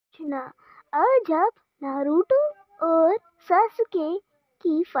देखना। आज आप नारुतो और सासुके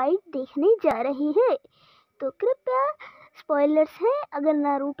की फाइट देखने जा रहे हैं, तो कृपया स्पॉयलर्स हैं, अगर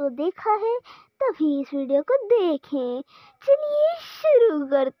नारुतो देखा है तभी इस वीडियो को देखें। चलिए शुरू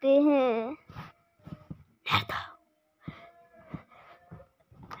करते हैं।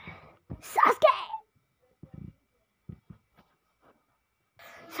 सासुके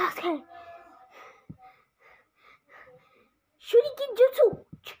सासुके शuriken jutsu।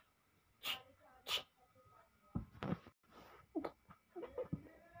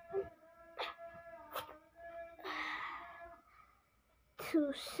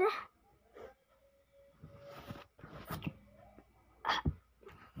 Tusa.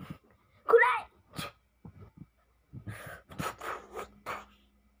 Kurai.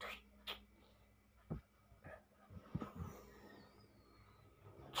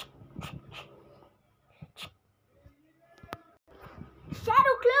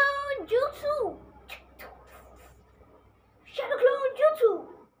 Shadow Clone Jutsu. Shadow Clone Jutsu.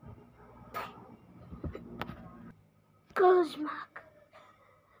 Cosmark.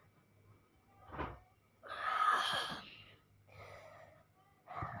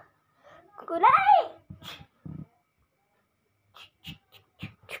 Kurai.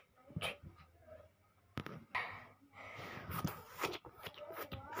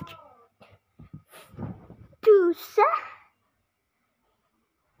 Tusa.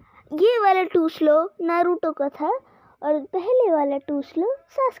 ये वाला टू स्लो नारुतो का था और पहले वाला टू स्लो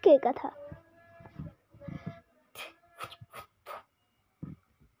सासुके का था।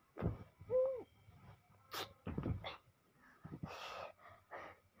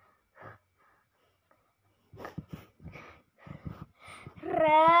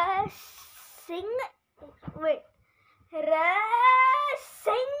 Rasengan.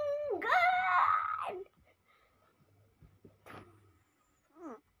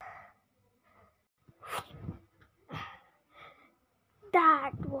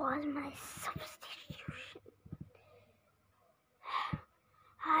 That was my substitution.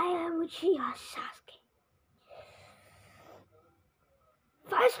 I am Uchiha Sasuke.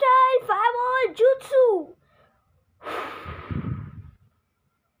 Fire style, fireball, jutsu.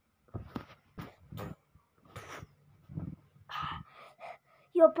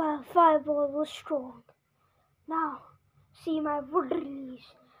 Your fireball was strong. Now, see my wood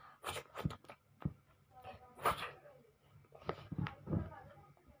release.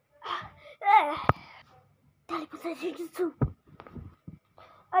 Teleportation jutsu.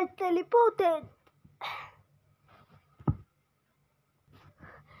 I teleported.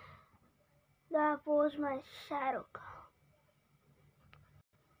 That was my shadow.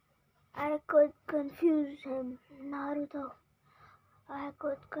 I could confuse him, Naruto. I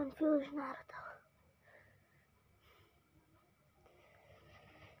could confuse Naruto.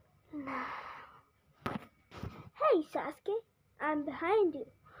 Hey Sasuke, I'm behind you.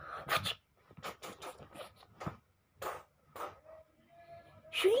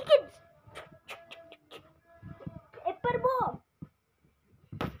 Shurikens! Pepper bomb!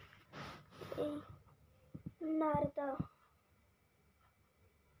 Hey, Naruto.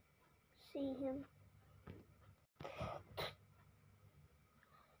 See him.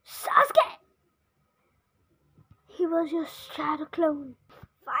 Sasuke! He was your shadow clone.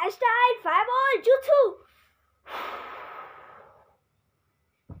 Fire style, fireball, jutsu!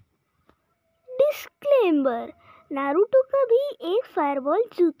 Disclaimer, Naruto का भी एक fireball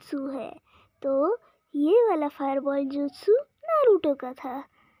jutsu है, तो ये वाला fireball jutsu Naruto का था।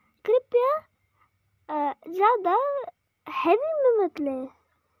 कृपया ज़्यादा हैवी में मत लें।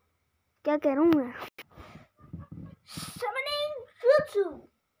 क्या कह रहा हूँ मैं? Summoning jutsu.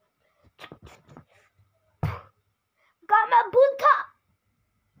 Gamabunta.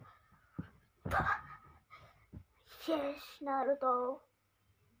 Yes, Naruto.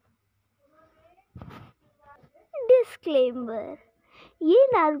 Disclaimer, ये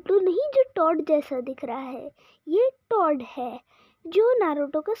नारुतो नहीं जो टॉड जैसा दिख रहा है, ये टॉड है जो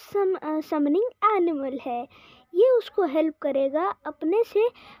नारुतो का समनिंग एनिमल है। ये उसको हेल्प करेगा अपने से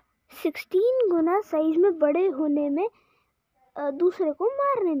 16 गुना साइज में बड़े होने में, दूसरे को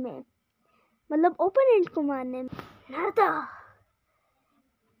मारने में, मतलब ओपोनेंट को मारने में। Naruto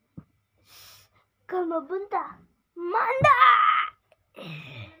Gamabunta Manda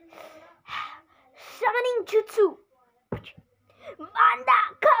Summoning Jutsu. Manda,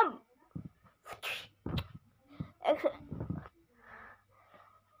 come!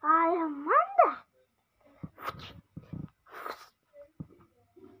 I am Manda.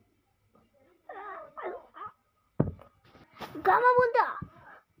 Gamabunta.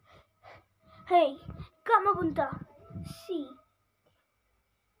 Hey, Gamabunta. See.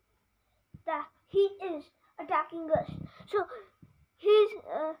 that he is attacking us. So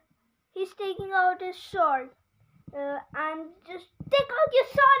he's taking out his sword, and just take out your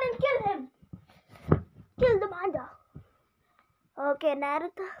sword and kill him. Kill the Manda. Okay,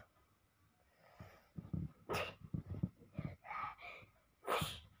 Naruto.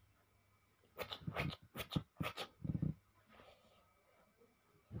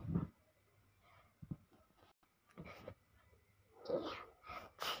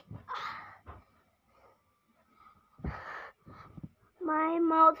 My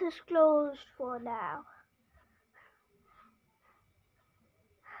mouth is closed for now.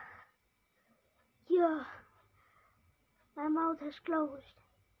 Yeah, my mouth is closed.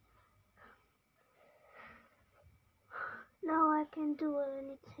 Now I can do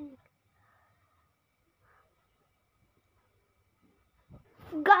anything.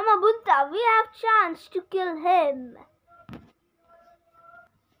 Gamabunta, we have chance to kill him.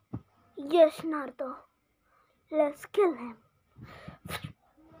 Yes, Naruto. Let's kill him.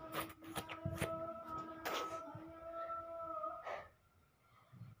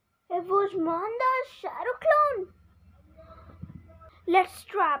 It was Manda's shadow clone. Let's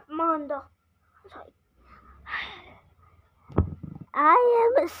trap Manda. Sorry. I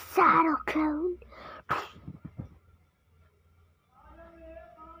am a shadow clone.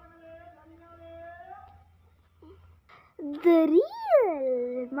 The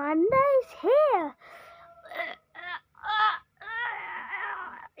real Manda is here.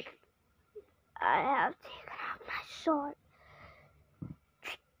 I have taken out my sword.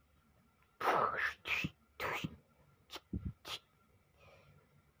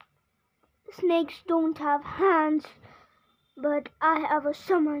 Snakes don't have hands, but I have a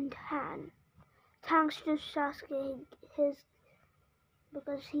summoned hand. Thanks to Sasuke,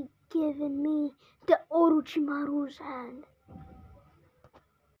 because he given me the Orochimaru's hand.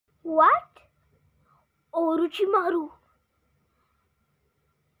 What? Orochimaru?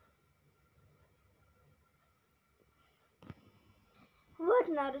 What,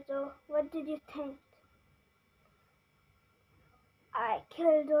 Naruto? What did you think? I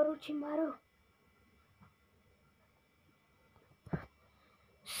killed Orochimaru.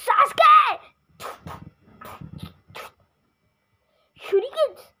 Sasuke!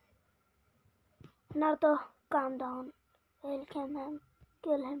 Shurikens! Naruto, calm down. I'll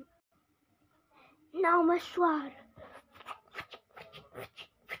kill him. Now my sword.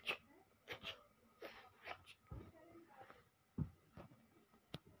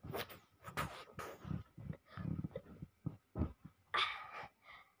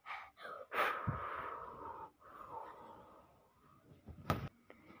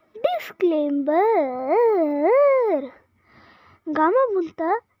 Disclaimer,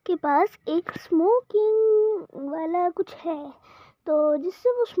 गामाबुंता के पास एक smoking वाला कुछ है, तो जिससे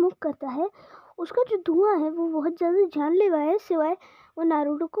वो smoke करता है, उसका जो धुआं है वो बहुत ज़्यादा जानलेवा है, सिवाय वो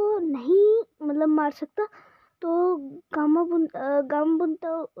नारुतो को नहीं मार सकता। तो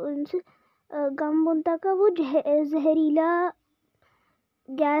गामाबुंता का वो जहरीला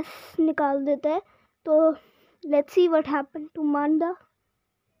गैस निकाल देता है। तो let's see what happen to Manda.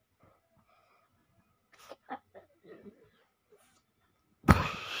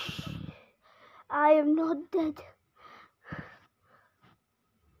 I am not dead.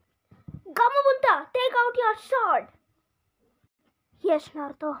 Gamabunta, take out your sword. Yes,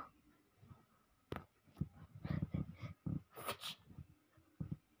 Naruto.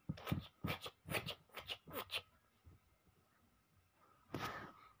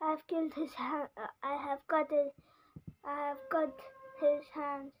 I have killed his hand. I have cut his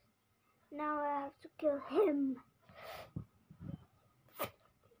hands. Now I have to kill him.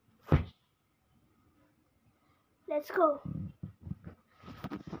 Let's go.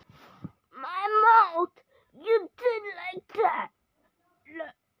 My mouth! You did like that!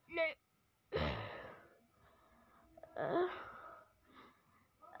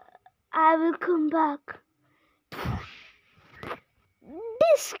 I will come back.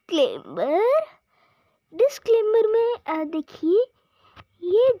 Disclaimer में देखिए,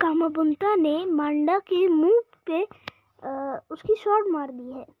 ये गामाबुंता ने मांडा के मुंह पे उसकी shot मार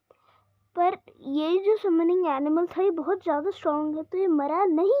दी है, पर ये जो समनिंग एनिमल था ये बहुत ज़्यादा स्ट्रॉन्ग है, तो ये मरा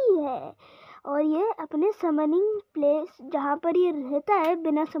नहीं है और ये अपने समनिंग प्लेस जहाँ पर ये रहता है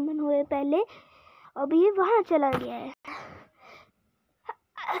बिना समन हुए पहले, अब ये वहाँ चला गया है।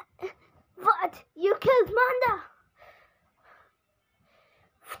 What? You killed Manda?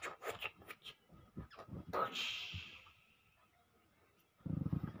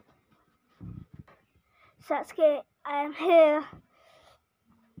 Sasuke, I am here.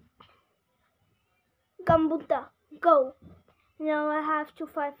 Gamabunta, go. Now I have to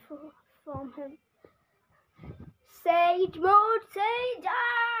fight from him. Sage mode, Sage!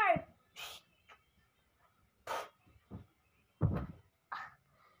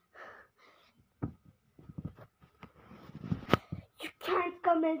 You can't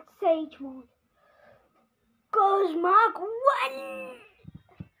come in Sage mode. Goes Mark 1!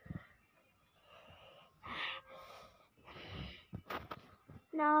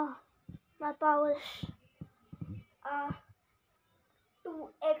 Now my powers are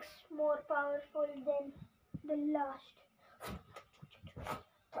 2x more powerful than the last.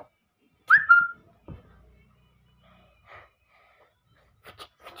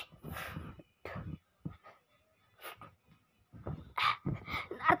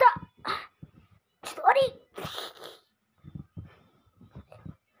 Naruto! Chidori!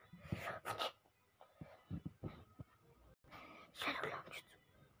 Shadow Clone Jutsu.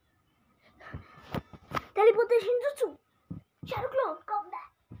 Teleportation Jutsu. Shadow Clone, come back.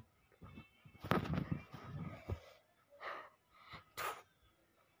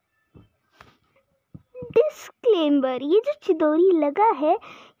 Disclaimer, ये जो चिदोरी लगा है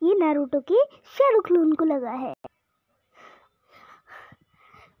ये Naruto के shadow clone को लगा है.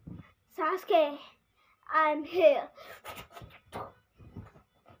 Sasuke, I'm here.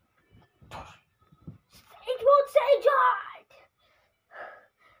 It won't say God.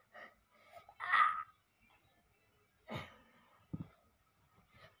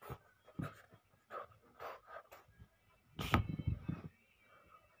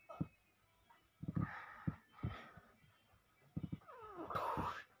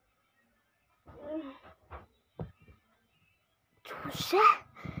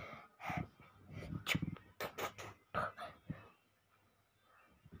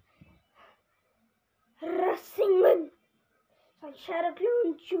 Rasengan, Shadow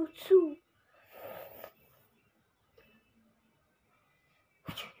Clone Jutsu.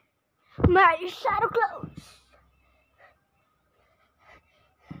 My Shadow Clones.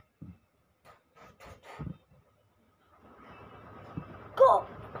 Go.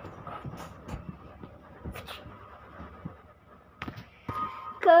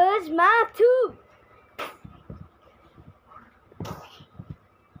 Cause Mark 2.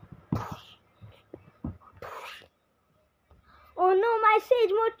 Oh no, my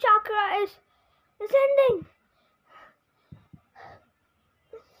Sage Mode chakra is ending.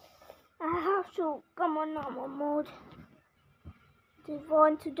 I have to come on normal mode. Do you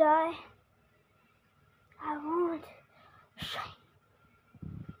want to die? I won't. Shine.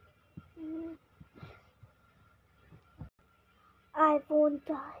 I won't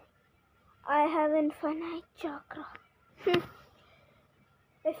die. I have infinite chakra.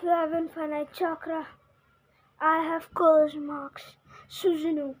 If you have infinite chakra, I have curse marks,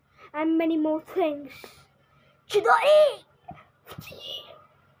 Susanoo, and many more things. Chidori!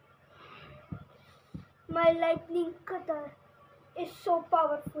 My lightning cutter is so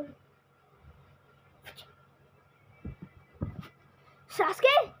powerful.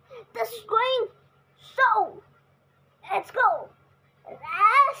 Sasuke, this is going so. Let's go.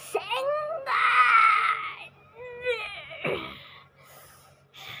 Rasengan!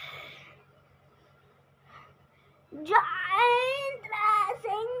 Giant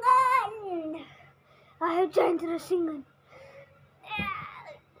Rasengan! I have Giant Rasengan.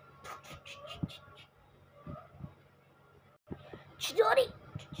 Chidori!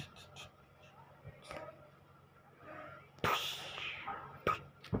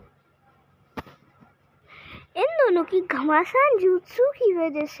 इन दोनों की घमासान jutsu की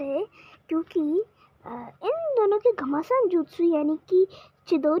वजह से, क्योंकि इन दोनों के घमासान jutsu यानी कि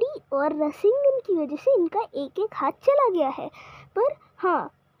चिदोरी और रसेंगन की वजह से इनका एक एक हाथ चला गया है. पर हाँ,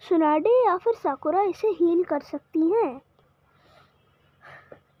 सुनाडे या फिर साकुरा इसे हील कर सकती हैं.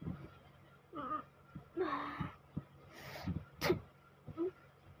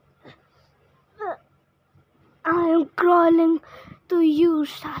 I am crawling to you,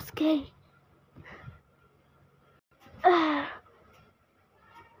 Sasuke.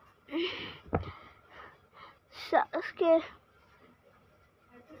 Sasuke,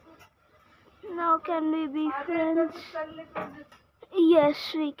 now can we be friends?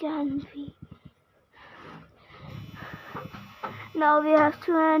 Yes, we can be. Now we have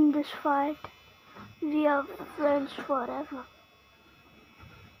to end this fight. We are friends forever.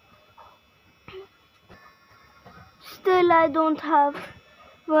 Still, I don't have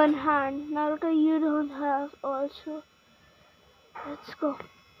one hand. Naruto, you don't have also. Let's go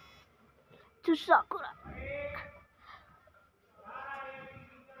to Sakura.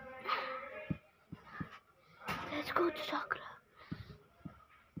 Let's go to Sakura.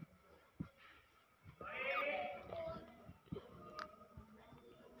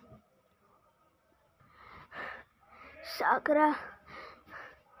 Sakura.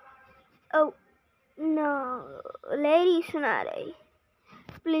 Oh no, Larry Sunare.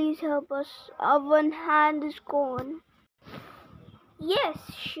 Please help us. Our one hand is gone. Yes,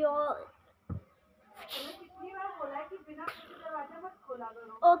 sure.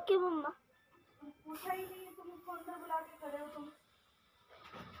 Okay, Mama.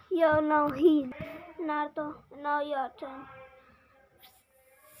 You're now healed. Naruto, now your turn.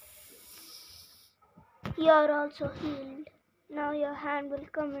 You're also healed. Now your hand will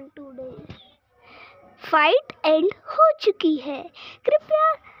come in 2 days. Fight and हो चुकी है। कृपया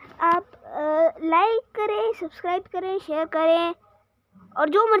आप like करें, subscribe करें, share करें और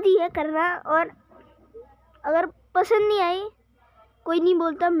जो मर्जी है करना। और अगर पसंद नहीं आई, कोई नहीं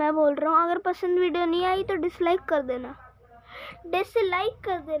बोलता, मैं बोल रहा हूँ, अगर पसंद वीडियो नहीं आई तो डिसलाइक कर देना,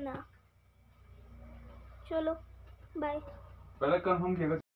 चलो बाय। पहले कंफर्म किया